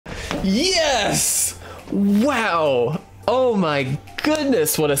Yes! Wow! Oh my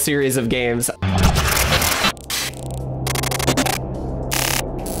goodness, what a series of games.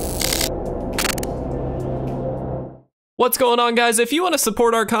 What's going on, guys? If you want to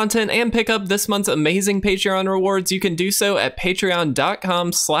support our content and pick up this month's amazing Patreon rewards, you can do so at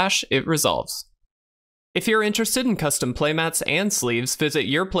patreon.com/itresolves. If you're interested in custom playmats and sleeves, visit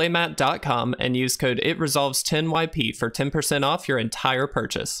YourPlaymat.com and use code ItResolves10YP for 10% off your entire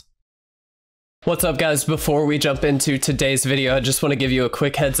purchase. What's up, guys? Before we jump into today's video, I just want to give you a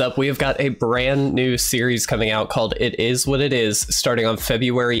quick heads up. We have got a brand new series coming out called It Is What It Is, starting on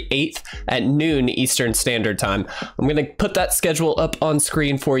February 8th at noon Eastern Standard Time. I'm going to put that schedule up on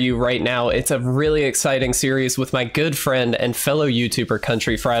screen for you right now. It's a really exciting series with my good friend and fellow YouTuber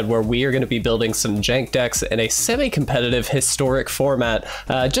Country Fried, where we are going to be building some jank decks in a semi-competitive historic format,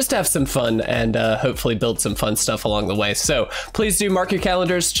 just to have some fun and hopefully build some fun stuff along the way. So please do mark your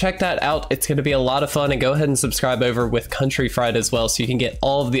calendars, check that out. It's going to be a lot of fun, and go ahead and subscribe over with Country Fried as well so you can get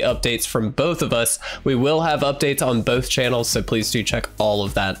all of the updates from both of us. We will have updates on both channels, so please do check all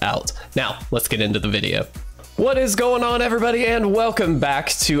of that out. Now, let's get into the video. What is going on, everybody, and welcome back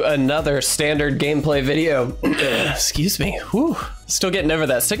to another standard gameplay video. Excuse me. Whew. Still getting over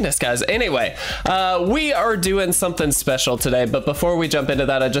that sickness, guys. Anyway, we are doing something special today, but before we jump into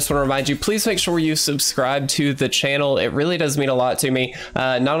that, I just want to remind you, please make sure you subscribe to the channel. It really does mean a lot to me.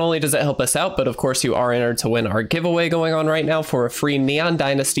 Not only does it help us out, but of course you are entered to win our giveaway going on right now for a free Neon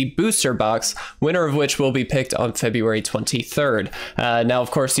Dynasty booster box, winner of which will be picked on February 23rd. Now,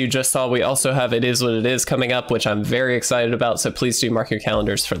 of course, you just saw we also have It Is What It Is coming up, which I'm very excited about, so please do mark your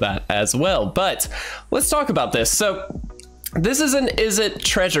calendars for that as well. But let's talk about this. So this is an Is It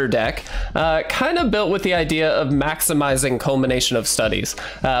treasure deck, kind of built with the idea of maximizing Culmination of Studies,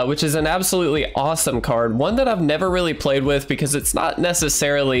 which is an absolutely awesome card, one that I've never really played with because it's not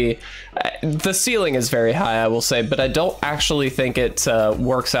necessarily, the ceiling is very high, I will say, but I don't actually think it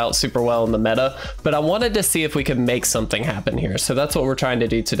works out super well in the meta, but I wanted to see if we could make something happen here, so that's what we're trying to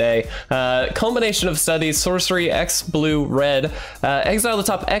do today. Culmination of Studies, sorcery, X, blue, red, exile the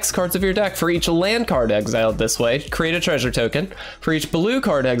top X cards of your deck. For each land card exiled this way, create a treasure token. For each blue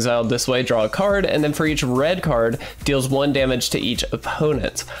card exiled this way, draw a card, and then for each red card, deals 1 damage to each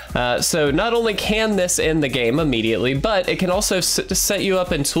opponent. So not only can this end the game immediately, but it can also set you up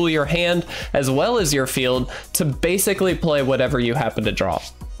and tool your hand as well as your field to basically play whatever you happen to draw.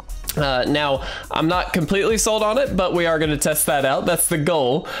 Now, I'm not completely sold on it, but we are going to test that out. That's the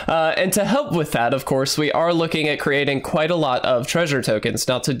goal. And to help with that, of course, we are looking at creating quite a lot of treasure tokens.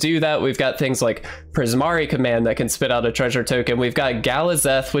 Now, to do that, we've got things like Prismari Command that can spit out a treasure token. We've got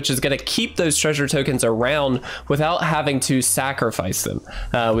Galazeth, which is going to keep those treasure tokens around without having to sacrifice them,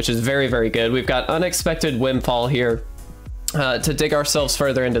 which is very, very good. We've got Unexpected Windfall here to dig ourselves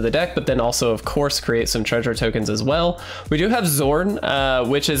further into the deck, but then also, of course, create some treasure tokens as well. We do have Xorn,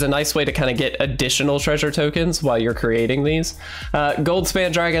 which is a nice way to kind of get additional treasure tokens while you're creating these.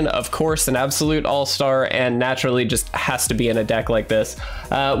 Goldspan Dragon, of course, an absolute all-star, and naturally just has to be in a deck like this.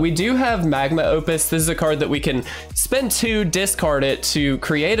 We do have Magma Opus. This is a card that we can spend 2, discard it to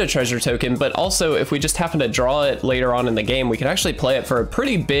create a treasure token, but also if we just happen to draw it later on in the game, we can actually play it for a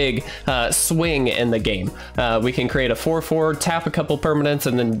pretty big swing in the game. We can create a 4/4, tap a couple permanents,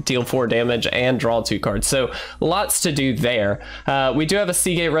 and then deal 4 damage and draw 2 cards. So lots to do there. We do have a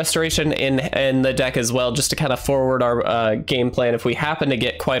Seagate Restoration in the deck as well, just to kind of forward our game plan if we happen to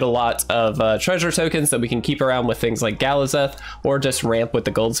get quite a lot of treasure tokens that we can keep around with things like Galazeth or just ramp with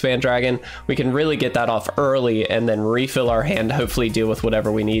the Goldspan Dragon. We can really get that off early and then refill our hand, hopefully deal with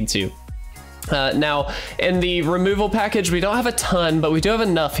whatever we need to. Now, in the removal package, we don't have a ton, but we do have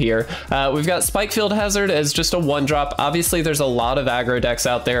enough here. We've got Spikefield Hazard as just a 1-drop. Obviously, there's a lot of aggro decks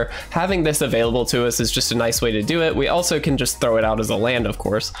out there. Having this available to us is just a nice way to do it. We also can just throw it out as a land, of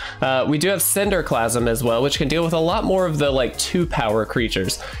course. We do have Cinderclasm as well, which can deal with a lot more of the, like, 2-power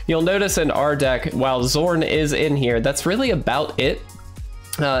creatures. You'll notice in our deck, while Xorn is in here, that's really about it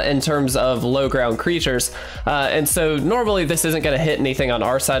in terms of low ground creatures, and so normally this isn't going to hit anything on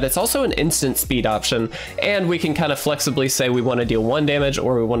our side. It's also an instant speed option, and we can kind of flexibly say we want to deal 1 damage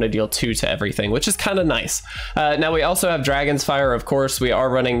or we want to deal 2 to everything, which is kind of nice. Now we also have Dragon's Fire, of course. We are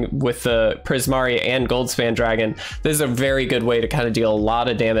running with the Prismari and Goldspan Dragon. This is a very good way to kind of deal a lot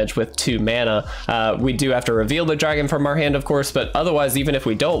of damage with 2 mana. We do have to reveal the dragon from our hand, of course, but otherwise, even if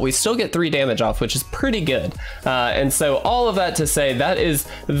we don't, we still get 3 damage off, which is pretty good. And so all of that to say, that is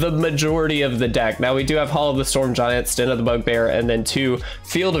the majority of the deck. Now we do have Hall of the Storm Giant, Den of the Bugbear, and then 2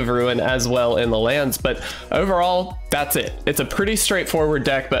 Field of Ruin as well in the lands, but overall That's it. It's a pretty straightforward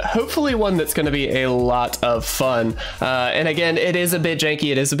deck, but hopefully one that's going to be a lot of fun. And again, it is a bit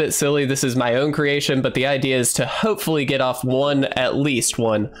janky, it is a bit silly. This is my own creation, but the idea is to hopefully get off at least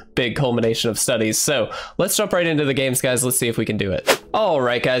one big culmination of studies. So let's jump right into the games, guys. Let's see if we can do it. All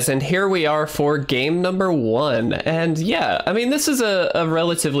right, guys, and here we are for game number 1. And yeah, I mean, this is a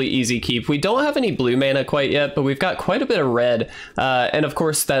relatively easy keep. We don't have any blue mana quite yet, but we've got quite a bit of red. And of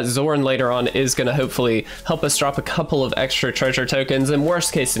course, that Xorn later on is going to hopefully help us drop a couple of extra treasure tokens. And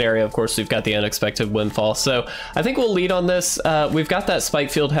worst case scenario, of course, we've got the Unexpected Windfall. So I think we'll lead on this. We've got that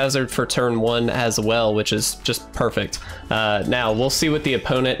Spikefield Hazard for turn 1 as well, which is just perfect. Now we'll see what the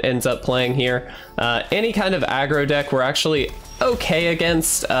opponent ends up playing here. Any kind of aggro deck we're actually okay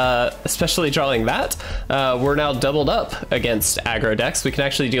against, especially drawing that. We're now doubled up against aggro decks. We can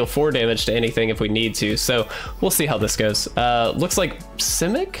actually deal 4 damage to anything if we need to. So we'll see how this goes. Looks like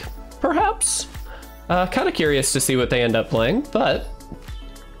Simic, perhaps? Kind of curious to see what they end up playing, but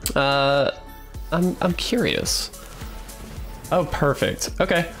I'm curious. Oh, perfect.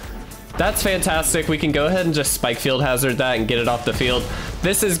 Okay. That's fantastic. We can go ahead and just Spikefield Hazard that and get it off the field.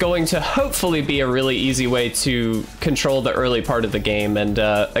 This is going to hopefully be a really easy way to control the early part of the game. And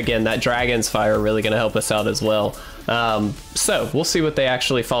again, that Dragon's Fire really going to help us out as well. So we'll see what they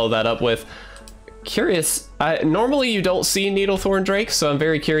actually follow that up with. Curious. Normally you don't see Needlethorn Drake, so I'm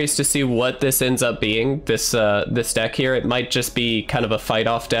very curious to see what this ends up being, this deck here. It might just be kind of a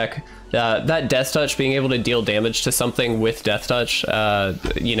fight-off deck. That Death Touch, being able to deal damage to something with Death Touch,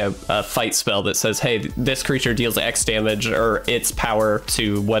 you know, a fight spell that says, hey, this creature deals X damage or its power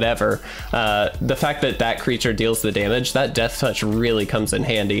to whatever. The fact that that creature deals the damage, that Death Touch really comes in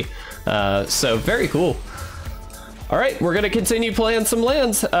handy. So very cool. All right, we're going to continue playing some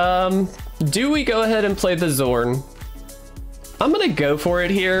lands. Do we go ahead and play the Xorn? I'm gonna go for it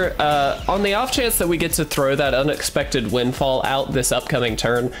here. On the off chance that we get to throw that Unexpected Windfall out this upcoming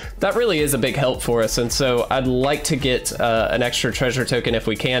turn, that really is a big help for us, and so I'd like to get an extra treasure token if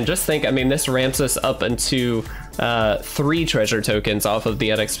we can. Just think, I mean, this ramps us up into 3 treasure tokens off of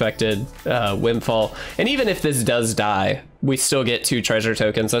the Unexpected Windfall, and even if this does die, we still get 2 treasure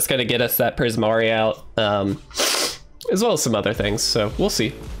tokens. That's gonna get us that Prismari out, as well as some other things, so we'll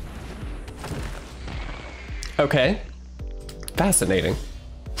see. Okay. Fascinating.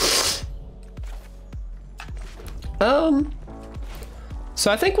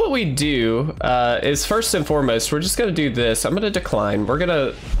 So I think what we do is first and foremost, we're just gonna do this. I'm gonna decline. We're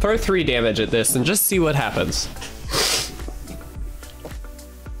gonna throw 3 damage at this and just see what happens.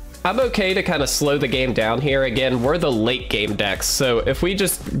 I'm okay to kind of slow the game down here. Again, we're the late game decks, so if we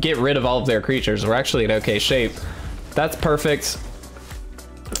just get rid of all of their creatures, we're actually in okay shape. That's perfect.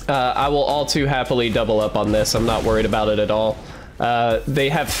 I will all too happily double up on this. I'm not worried about it at all. They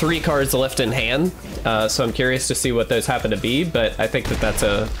have 3 cards left in hand, so I'm curious to see what those happen to be, but I think that that's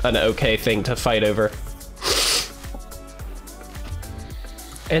an okay thing to fight over.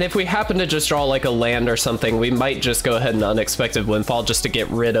 And if we happen to just draw like a land or something, we might just go ahead and Unexpected Windfall just to get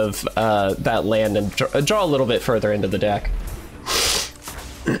rid of that land and draw a little bit further into the deck.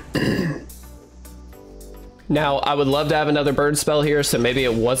 Now, I would love to have another bird spell here, so maybe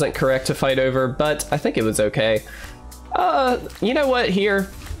it wasn't correct to fight over, but I think it was okay. You know what, here?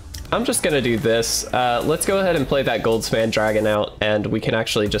 I'm just gonna do this. Let's go ahead and play that Goldspan Dragon out, and we can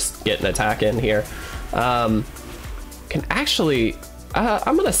actually just get an attack in here. I'm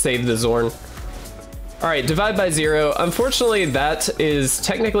gonna save the Xorn. All right, divide by 0. Unfortunately, that is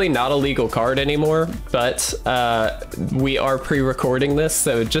technically not a legal card anymore, but we are pre-recording this,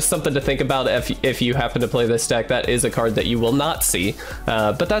 so just something to think about if you happen to play this deck. That is a card that you will not see,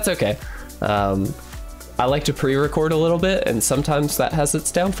 but that's okay. I like to pre-record a little bit, and sometimes that has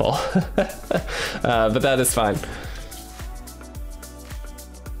its downfall, but that is fine.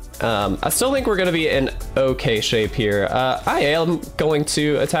 I still think we're going to be in okay shape here. I am going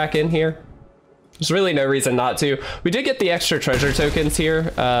to attack in here. There's really no reason not to. We did get the extra treasure tokens here,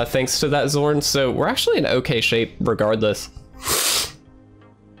 thanks to that Xorn, so we're actually in okay shape regardless.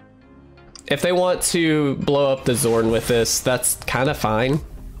 If they want to blow up the Xorn with this, that's kind of fine.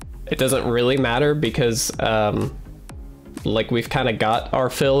 It doesn't really matter because, like, we've kind of got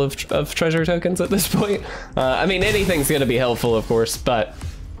our fill of treasure tokens at this point. I mean, anything's going to be helpful, of course, but...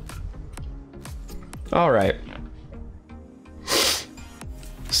 All right.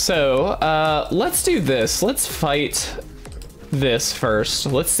 So, let's do this. Let's fight this first.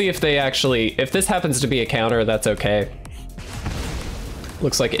 Let's see if they actually... If this happens to be a counter, that's okay.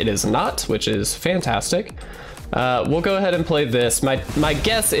 Looks like it is not, which is fantastic. We'll go ahead and play this. My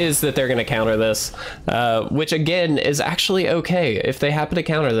guess is that they're going to counter this, which again is actually okay. If they happen to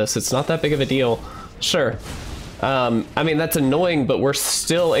counter this, it's not that big of a deal. Sure. I mean, that's annoying, but we're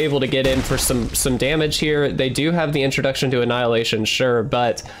still able to get in for some damage here. They do have the introduction to Annihilation, sure,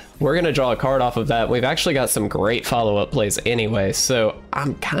 but we're gonna draw a card off of that. We've actually got some great follow-up plays anyway, so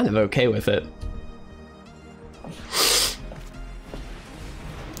I'm kind of okay with it.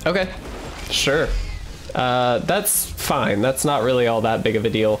 Okay, sure. That's fine. That's not really all that big of a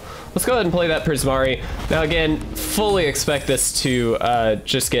deal. Let's go ahead and play that Prismari. Now again, fully expect this to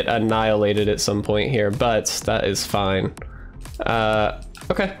just get annihilated at some point here, but that is fine.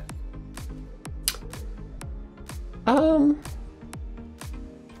 Okay.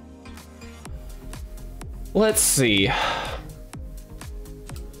 Let's see.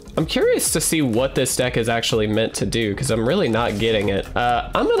 I'm curious to see what this deck is actually meant to do, because I'm really not getting it.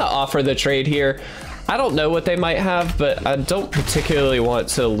 I'm gonna offer the trade here. I don't know what they might have, but I don't particularly want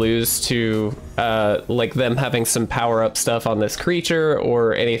to lose to like them having some power-up stuff on this creature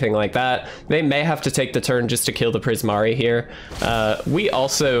or anything like that. They may have to take the turn just to kill the Prismari here. We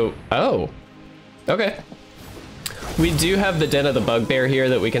also... Oh, okay. We do have the Den of the Bugbear here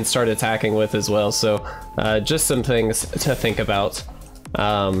that we can start attacking with as well, so just some things to think about.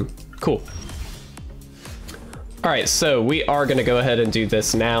 Cool. All right, so we are gonna go ahead and do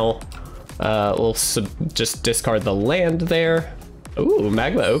this now. We'll just discard the land there. Ooh,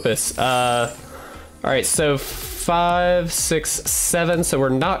 Magma Opus. All right, so 5, 6, 7, so we're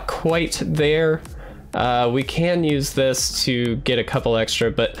not quite there. We can use this to get a couple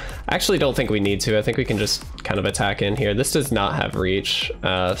extra, but I actually don't think we need to. I think we can just kind of attack in here. This does not have reach,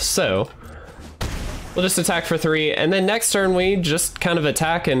 so we'll just attack for 3, and then next turn we just kind of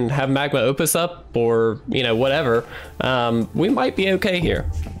attack and have Magma Opus up, or, you know, whatever. We might be okay here.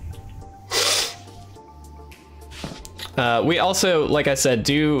 We also, like I said,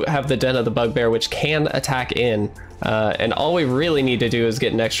 do have the Den of the Bugbear, which can attack in, and all we really need to do is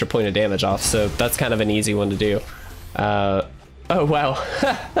get an extra point of damage off, so that's kind of an easy one to do. Oh, wow.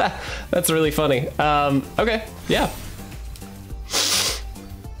 That's really funny. Okay, yeah.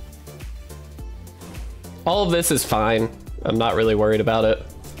 All of this is fine. I'm not really worried about it.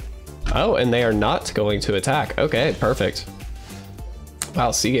 Oh, and they are not going to attack. Okay, perfect. Wow,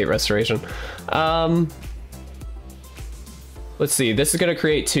 Seagate Restoration. Let's see, this is gonna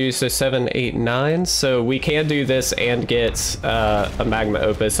create 2, so 7, 8, 9. So we can do this and get a Magma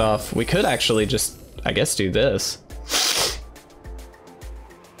Opus off. We could actually just, I guess, do this.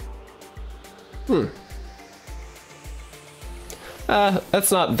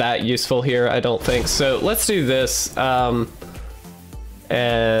 That's not that useful here, I don't think. So let's do this, and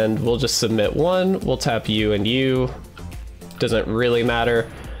we'll just submit 1. We'll tap you and you. Doesn't really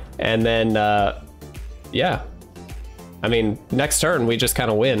matter. And then, yeah. I mean, next turn, we just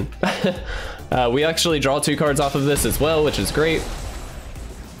kind of win. We actually draw 2 cards off of this as well, which is great.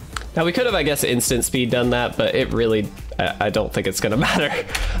 Now, we could have, I guess, instant speed done that, but it really, I don't think it's going to matter.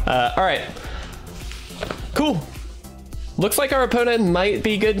 All right. Cool. Looks like our opponent might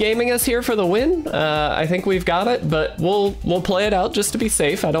be good gaming us here for the win. I think we've got it, but we'll play it out just to be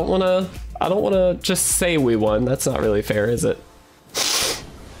safe. I don't want to just say we won. That's not really fair, is it?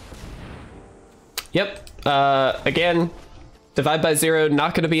 Yep. Again, divide by 0,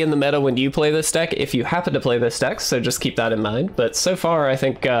 not going to be in the meta when you play this deck if you happen to play this deck, so just keep that in mind. But so far, I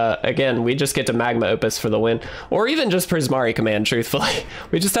think, again, we just get to Magma Opus for the win, or even just Prismari Command, truthfully.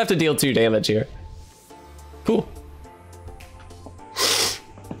 We just have to deal 2 damage here. Cool.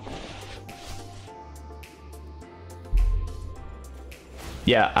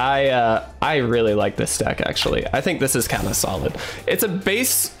 Yeah, I really like this deck, actually. I think this is kind of solid. It's a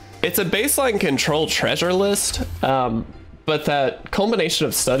baseline control treasure list, but that Culmination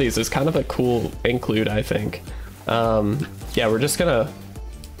of Studies is kind of a cool include, I think. Yeah, we're just gonna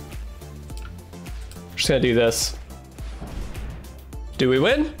do this. Do we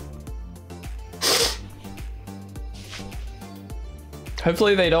win?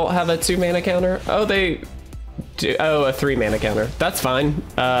 Hopefully they don't have a 2-mana counter. Oh, they do. Oh, a 3-mana counter. That's fine.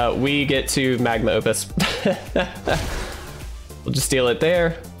 We get to Magma Opus. We'll just steal it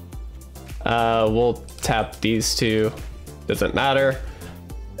there. We'll tap these 2, doesn't matter.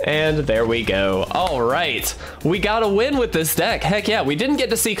 And there we go. All right, we got a win with this deck. Heck yeah, we didn't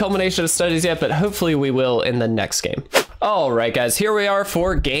get to see Culmination of Studies yet, but hopefully we will in the next game. All right, guys, here we are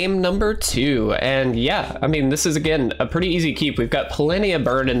for game number 2. And yeah, I mean, this is, again, a pretty easy keep. We've got plenty of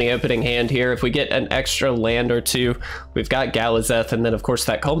burn in the opening hand here. If we get an extra land or 2, we've got Galazeth, and then, of course,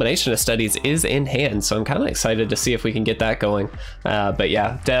 that Culmination of Studies is in hand. So I'm kind of excited to see if we can get that going. But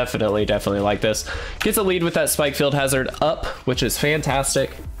yeah, definitely like this. Gets a lead with that Spikefield Hazard up, which is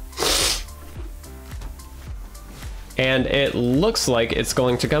fantastic. and it looks like it's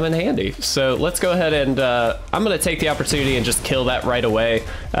going to come in handy. So let's go ahead and I'm going to take the opportunity and just kill that right away.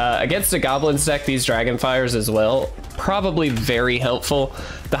 Against a Goblins deck, these Dragonfires as well, probably very helpful.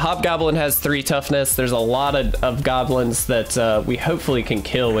 The Hobgoblin has 3 toughness. There's a lot of Goblins that we hopefully can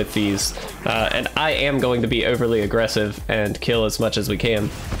kill with these. And I am going to be overly aggressive and kill as much as we can.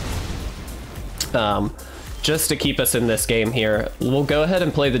 Just to keep us in this game here. We'll go ahead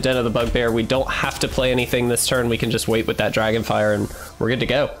and play the Den of the Bugbear. We don't have to play anything this turn. We can just wait with that Dragonfire and we're good to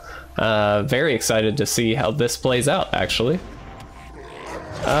go. Very excited to see how this plays out, actually.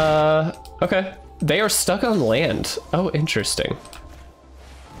 Okay. They are stuck on land. Oh, interesting.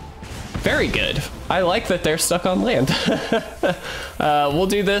 Very good. I like that they're stuck on land. We'll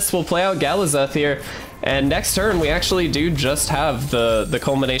do this. We'll play out Galazeth here. And next turn, we actually do just have the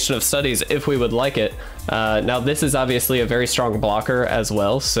Culmination of Studies if we would like it. Now, this is obviously a very strong blocker as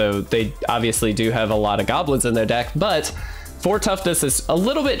well, so they obviously do have a lot of Goblins in their deck, but 4 toughness is a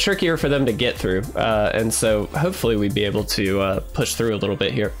little bit trickier for them to get through, and so hopefully we'd be able to push through a little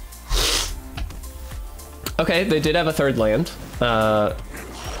bit here. Okay, they did have a 3rd land,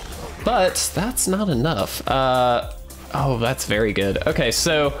 but that's not enough. Oh, that's very good. Okay,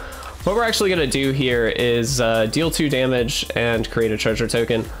 so what we're actually going to do here is deal 2 damage and create a treasure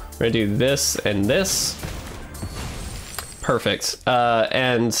token. We're going to do this and this. Perfect.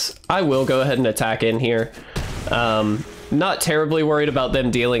 And I will go ahead and attack in here. Not terribly worried about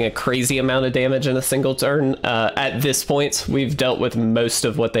them dealing a crazy amount of damage in a single turn. At this point, we've dealt with most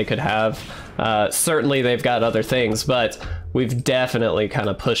of what they could have. Certainly they've got other things, but we've definitely kind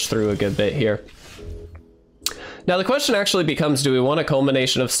of pushed through a good bit here. Now the question actually becomes, do we want a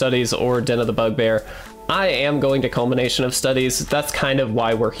Culmination of Studies or Den of the Bugbear? I am going to Culmination of Studies. That's kind of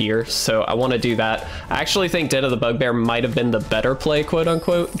why we're here, so I want to do that. I actually think Den of the Bugbear might have been the better play, quote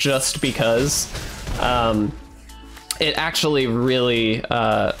unquote, just because it actually really...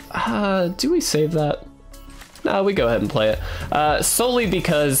 do we save that? No, we go ahead and play it. Solely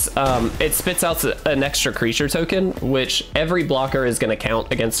because it spits out an extra creature token, which every blocker is going to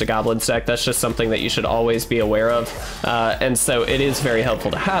count against a Goblins deck. That's just something that you should always be aware of. And so it is very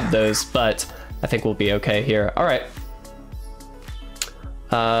helpful to have those, but I think we'll be okay here. All right.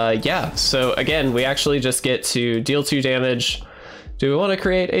 Yeah, so again, we actually just get to deal 2 damage. Do we want to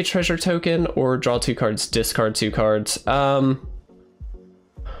create a treasure token or draw 2 cards, discard 2 cards?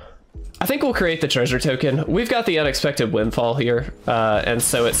 I think we'll create the treasure token. We've got the Unexpected Windfall here, and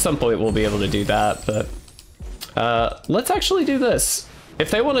so at some point we'll be able to do that, but let's actually do this.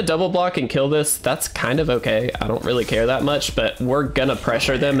 If they want to double block and kill this, that's kind of okay. I don't really care that much, but we're gonna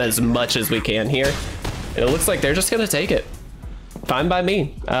pressure them as much as we can here. And it looks like they're just gonna take it. Fine by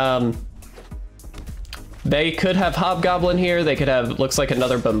me. They could have Hobgoblin here. They could have, looks like,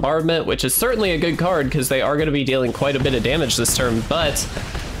 another Bombardment, which is certainly a good card because they are going to be dealing quite a bit of damage this turn, but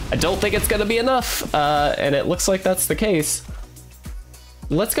I don't think it's going to be enough, and it looks like that's the case.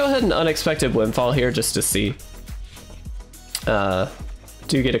 Let's go ahead and Unexpected Windfall here just to see.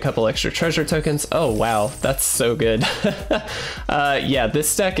 Do get a couple extra treasure tokens. Oh, wow, that's so good. Yeah,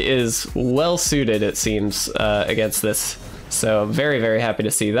 this deck is well suited, it seems, against this. So very, very happy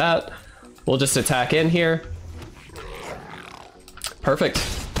to see that. We'll just attack in here. Perfect.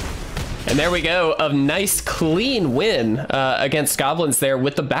 And there we go, a nice clean win against Goblins there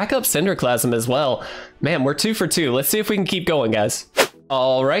with the backup Cinderclasm as well. Man, we're 2 for 2. Let's see if we can keep going, guys.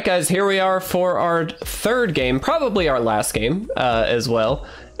 All right, guys, here we are for our 3rd game, probably our last game as well.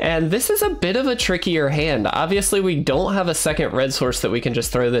 And this is a bit of a trickier hand. Obviously, we don't have a second red source that we can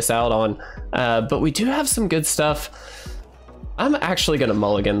just throw this out on, but we do have some good stuff. I'm actually going to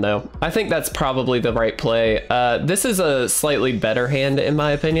mulligan, though. I think that's probably the right play. This is a slightly better hand, in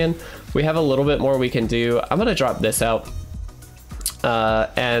my opinion. We have a little bit more we can do. I'm going to drop this out.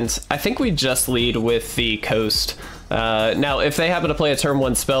 And I think we just lead with the Coast. Now, if they happen to play a turn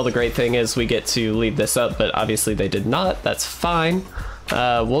 1 spell, the great thing is we get to lead this up, but obviously they did not. That's fine.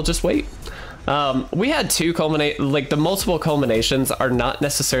 We'll just wait. We had 2 the multiple culminations are not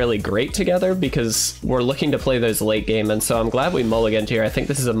necessarily great together because we're looking to play those late game, and so I'm glad we mulliganed here. I think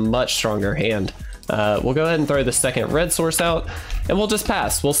this is a much stronger hand. We'll go ahead and throw the second red source out, and we'll just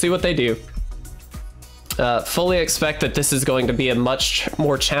pass. We'll see what they do. Fully expect that this is going to be a much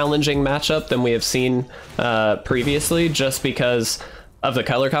more challenging matchup than we have seen previously, just because of the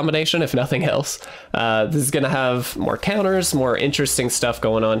color combination, if nothing else. This is going to have more counters, more interesting stuff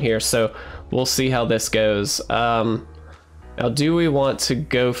going on here, so we'll see how this goes. Now, do we want to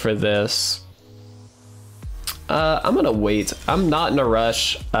go for this? I'm going to wait. I'm not in a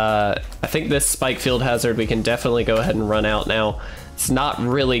rush. I think this Spikefield Hazard we can definitely go ahead and run out now. It's not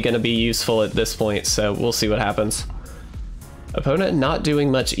really going to be useful at this point, so we'll see what happens. Opponent not doing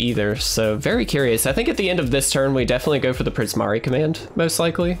much either, so very curious. I think at the end of this turn, we definitely go for the Prismari Command, most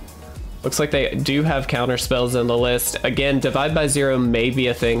likely. Looks like they do have counter spells in the list. Again, divide by 0 may be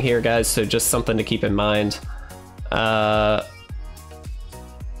a thing here, guys, so just something to keep in mind.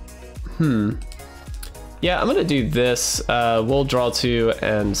 Yeah, I'm gonna do this. We'll draw 2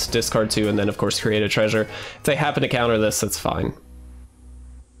 and discard 2, and then of course create a treasure. If they happen to counter this, that's fine.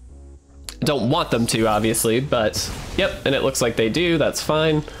 Don't want them to, obviously, but yep, and it looks like they do. That's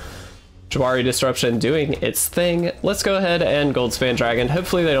fine. Jwari Disruption doing its thing. Let's go ahead and Goldspan Dragon.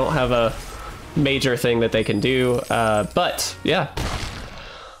 Hopefully they don't have a major thing that they can do, but yeah.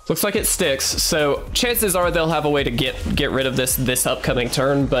 Looks like it sticks, so chances are they'll have a way to get rid of this upcoming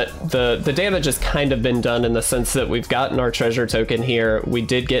turn, but the damage has kind of been done in the sense that we've gotten our treasure token here. We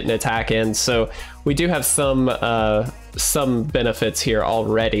did get an attack in, so we do have some benefits here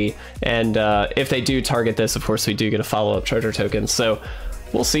already, and if they do target this, of course we do get a follow-up treasure token, so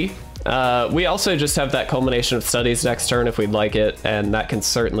we'll see. We also just have that Culmination of Studies next turn if we'd like it, and that can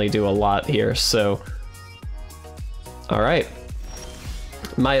certainly do a lot here, so all right.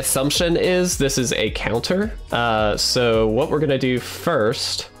 My assumption is this is a counter, so what we're gonna do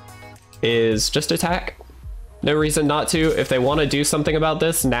first is just attack. No reason not to. If they want to do something about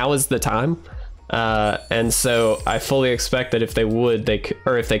this, now is the time. And so I fully expect that if they would,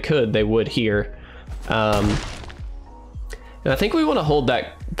 if they could, they would here. And I think we want to hold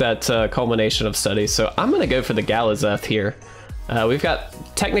that Culmination of Studies, so I'm gonna go for the Galazeth here. We've got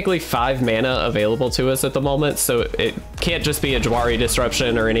technically 5 mana available to us at the moment, so it can't just be a Jwari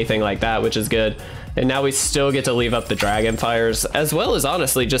Disruption or anything like that, which is good. And now we still get to leave up the Dragon Fires, as well as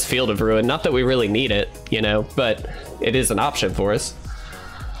honestly just Field of Ruin. Not that we really need it, you know, but it is an option for us.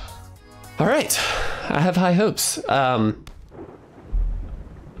 All right, I have high hopes.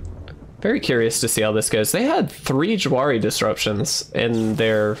 Very curious to see how this goes. They had 3 Jwari Disruptions in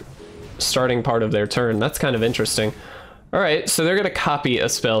their starting part of their turn. That's kind of interesting. All right, so they're gonna copy a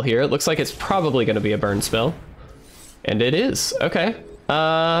spell here. It looks like it's probably gonna be a burn spell. And it is, okay.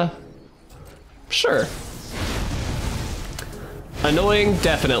 Sure. Annoying,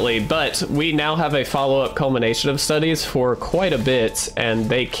 definitely, but we now have a follow-up Culmination of Studies for quite a bit, and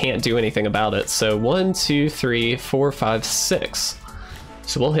they can't do anything about it. So 1, 2, 3, 4, 5, 6.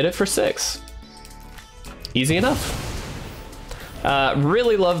 So we'll hit it for 6. Easy enough.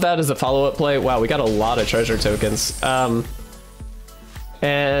 Really love that as a follow-up play. Wow, we got a lot of treasure tokens.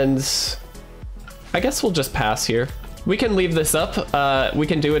 And I guess we'll just pass here. We can leave this up. We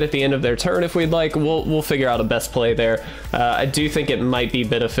can do it at the end of their turn if we'd like. We'll figure out a best play there. I do think it might be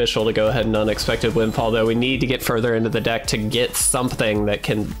beneficial to go ahead and Unexpected Windfall, though. We need to get further into the deck to get something that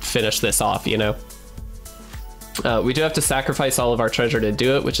can finish this off, you know? We do have to sacrifice all of our treasure to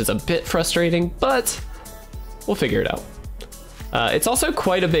do it, which is a bit frustrating, but we'll figure it out. It's also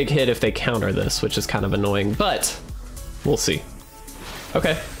quite a big hit if they counter this, which is kind of annoying, but we'll see.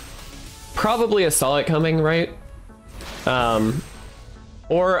 Okay. Probably a saw it coming, right?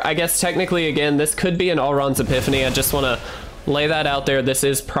 Or I guess technically, again, this could be an Alron's Epiphany. I just want to lay that out there. This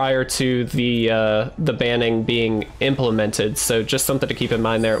is prior to the banning being implemented, so just something to keep in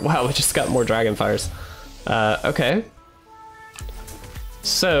mind there. Wow, we just got more Dragonfires. Okay.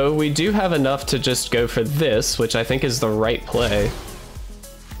 So we do have enough to just go for this, which I think is the right play.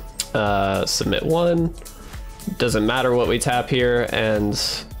 Submit 1. Doesn't matter what we tap here, and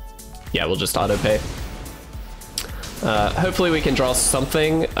yeah, we'll just auto pay. Hopefully we can draw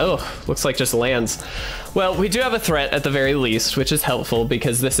something. Oh, looks like just lands. Well, we do have a threat at the very least, which is helpful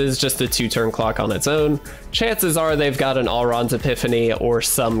because this is just a 2-turn clock on its own. Chances are they've got an Alron's Epiphany or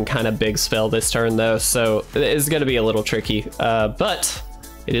some kind of big spell this turn though, so it is going to be a little tricky, but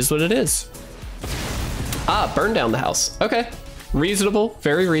it is what it is. Ah, burn down the house. Okay, reasonable,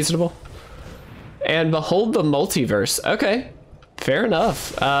 very reasonable. And behold the multiverse. Okay, fair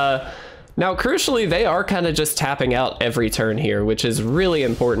enough. Now, crucially, they are kind of just tapping out every turn here, which is really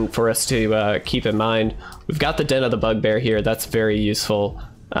important for us to keep in mind. We've got the Den of the Bugbear here. That's very useful.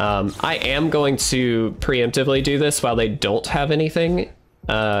 I am going to preemptively do this while they don't have anything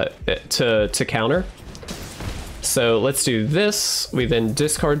to counter. So let's do this. We then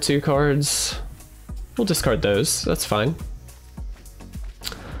discard 2 cards. We'll discard those. That's fine.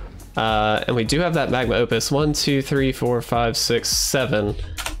 And we do have that Magma Opus. 1, 2, 3, 4, 5, 6, 7.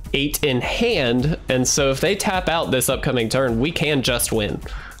 8 in hand, and so if they tap out this upcoming turn, we can just win.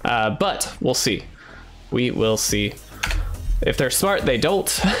 But we'll see. We will see. If they're smart, they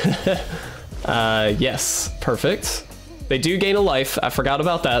don't. Yes, perfect. They do gain a life. I forgot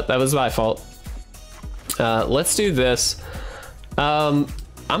about that. That was my fault. Let's do this. I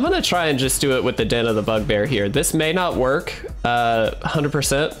I'm gonna try and just do it with the Den of the Bugbear here. This may not work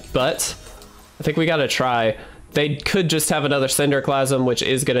 100%, but I think we gotta try. They could just have another Cinderclasm, which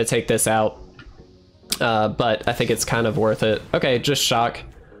is gonna take this out. But I think it's kind of worth it. Okay, just shock.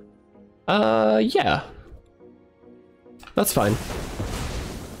 Yeah. That's fine.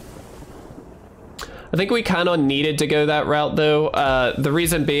 I think we kind of needed to go that route though. The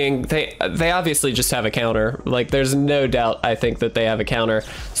reason being they obviously just have a counter. Like there's no doubt I think that they have a counter.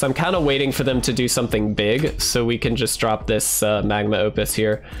 So I'm kind of waiting for them to do something big so we can just drop this Magma Opus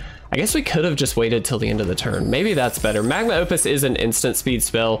here. I guess we could have just waited till the end of the turn. Maybe that's better. Magma Opus is an instant speed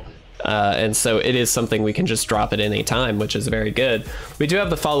spell. And so it is something we can just drop at any time, which is very good. We do have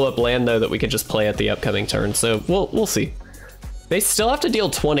the follow-up land though that we could just play at the upcoming turn. So we'll see. They still have to deal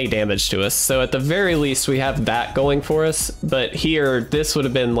 20 damage to us, so at the very least we have that going for us, but here, this would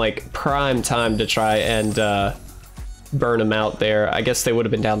have been like prime time to try and burn them out there. I guess they would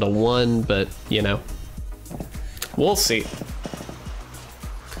have been down to 1, but you know, we'll see.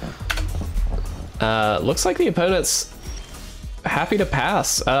 Looks like the opponent's happy to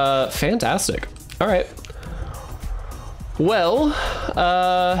pass. Fantastic. All right. Well,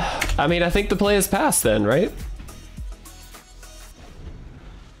 I mean, I think the play is passed then, right?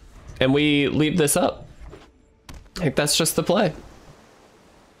 And we leave this up. I think that's just the play.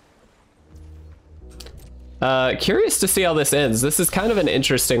 Curious to see how this ends. This is kind of an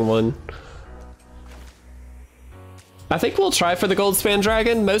interesting one. I think we'll try for the Goldspan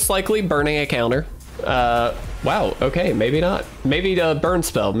Dragon, most likely burning a counter. Wow, okay, maybe not. Maybe a burn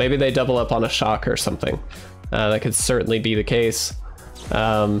spell. Maybe they double up on a shock or something. That could certainly be the case.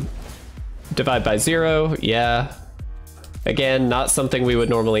 Divide by 0, yeah. Again, not something we would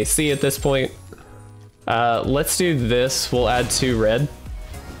normally see at this point. Let's do this. We'll add 2 red.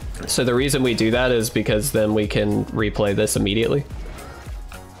 So the reason we do that is because then we can replay this immediately.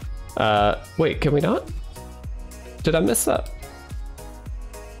 Wait, can we not? Did I miss that?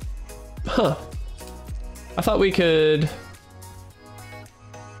 Huh. I thought we could...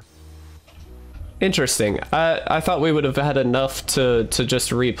 Interesting. I thought we would have had enough to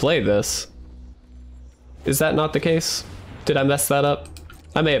just replay this. Is that not the case? Did I mess that up?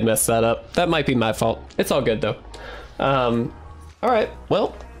 I may have messed that up. That might be my fault. It's all good though. All right,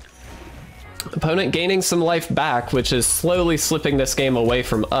 well, opponent gaining some life back, which is slowly slipping this game away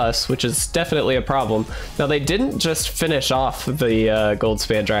from us, which is definitely a problem. Now they didn't just finish off the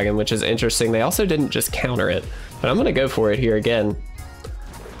Goldspan Dragon, which is interesting. They also didn't just counter it, but I'm gonna go for it here again.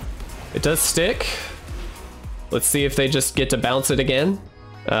 It does stick. Let's see if they just get to bounce it again.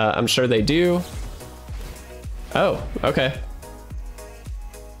 I'm sure they do. Oh, okay.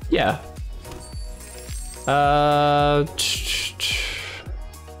 Yeah.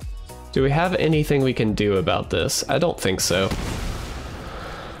 Do we have anything we can do about this? I don't think so.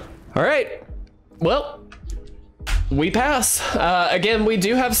 All right. Well, we pass. Again, we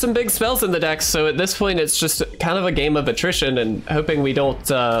do have some big spells in the deck, so at this point it's just kind of a game of attrition and hoping we don't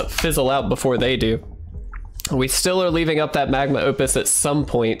fizzle out before they do. We still are leaving up that Magma Opus at some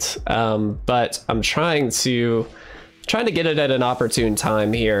point, but I'm trying to get it at an opportune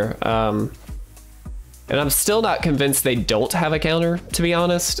time here. And I'm still not convinced they don't have a counter, to be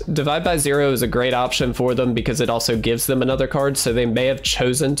honest. Divide by 0 is a great option for them because it also gives them another card, so they may have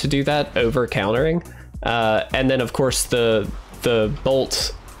chosen to do that over countering. And then of course the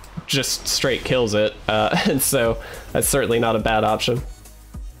bolt just straight kills it, and so that's certainly not a bad option.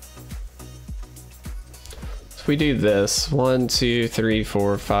 So we do this, 1, 2, 3,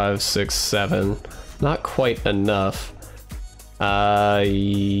 4, 5, 6, 7, not quite enough.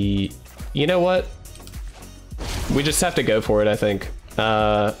 You know what? We just have to go for it, I think.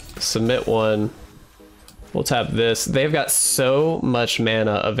 Submit 1. We'll tap this. They've got so much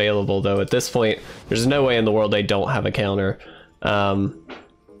mana available, though. At this point, there's no way in the world they don't have a counter.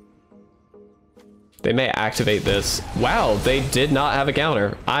 They may activate this. Wow, they did not have a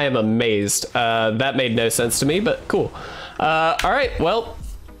counter. I am amazed. That made no sense to me, but cool. All right, well,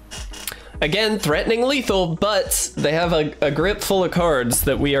 again, threatening lethal, but they have a grip full of cards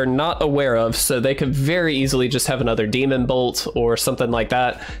that we are not aware of, so they could very easily just have another Demon Bolt or something like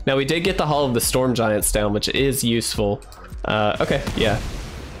that. Now, we did get the Hall of the Storm Giants down, which is useful. Okay, yeah.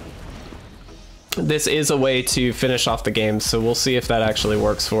 This is a way to finish off the game, so we'll see if that actually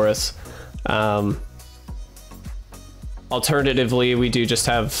works for us. Alternatively, we do just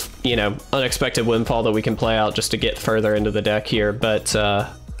have, you know, Unexpected Windfall that we can play out just to get further into the deck here, but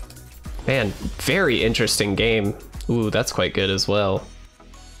man, very interesting game. Ooh, that's quite good as well.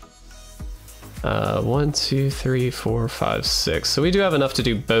 1, 2, 3, 4, 5, 6. So we do have enough to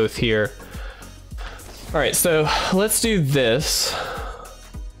do both here. All right, so let's do this.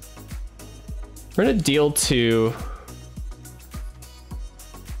 We're gonna deal 2.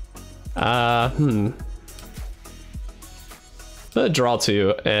 I'm gonna draw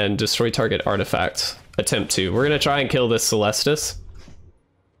 2 and destroy target artifact. Attempt 2. We're gonna try and kill this Celestis.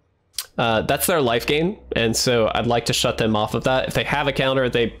 That's their life gain, and so I'd like to shut them off of that. If they have a counter,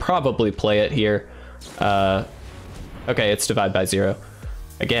 they probably play it here. Okay, it's divide by 0.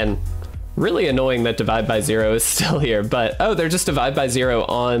 Again, really annoying that divide by 0 is still here, but oh, they're just divide by 0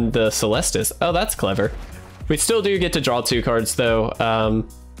 on the Celestis. Oh, that's clever. We still do get to draw 2 cards though.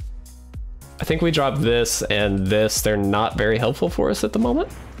 I think we drop this and this. They're not very helpful for us at the moment.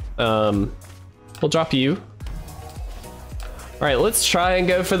 We'll drop you. All right, let's try and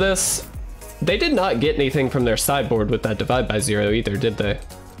go for this. They did not get anything from their sideboard with that divide by 0 either, did they?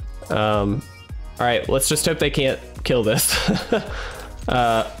 All right, let's just hope they can't kill this.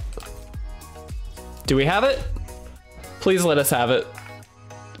 Do we have it? Please let us have it.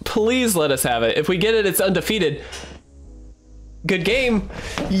 Please let us have it. If we get it, it's undefeated. Good game.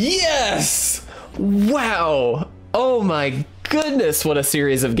 Yes! Wow. Oh my goodness, what a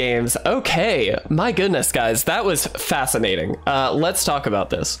series of games. Okay, my goodness, guys, that was fascinating. Let's talk about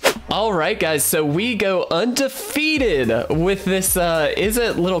this. All right, guys, so we go undefeated with this is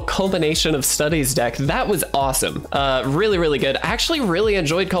it little Culmination of Studies deck. That was awesome. Really, really good. I actually really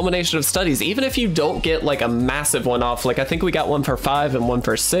enjoyed Culmination of Studies. Even if you don't get like a massive one off, like I think we got one for 5 and one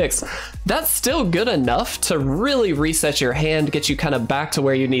for 6, that's still good enough to really reset your hand, get you kind of back to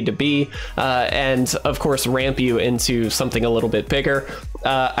where you need to be, and of course ramp you into something a little bit bigger.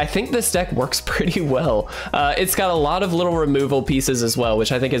 I think this deck works pretty well. It's got a lot of little removal pieces as well,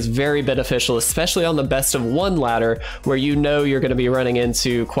 which I think is very beneficial, especially on the best of 1 ladder, where you know you're going to be running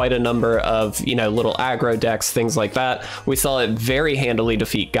into quite a number of, you know, little aggro decks, things like that. We saw it very handily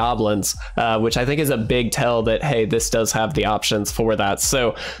defeat goblins, which I think is a big tell that, hey, this does have the options for that.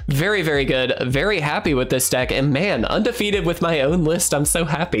 So very, very good. Very happy with this deck, and man, undefeated with my own list. I'm so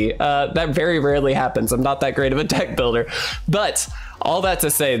happy. That very rarely happens. I'm not that great of a deck builder, but all that to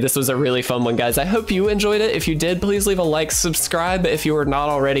say, this was a really fun one, guys. I hope you enjoyed it. If you did, please leave a like, subscribe if you are not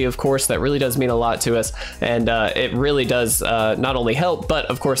already, of course. That really does mean a lot to us, and it really does not only help, but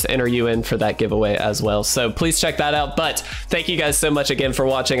of course enter you in for that giveaway as well. So please check that out. But thank you guys so much again for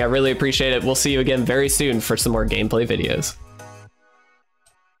watching. I really appreciate it. We'll see you again very soon for some more gameplay videos.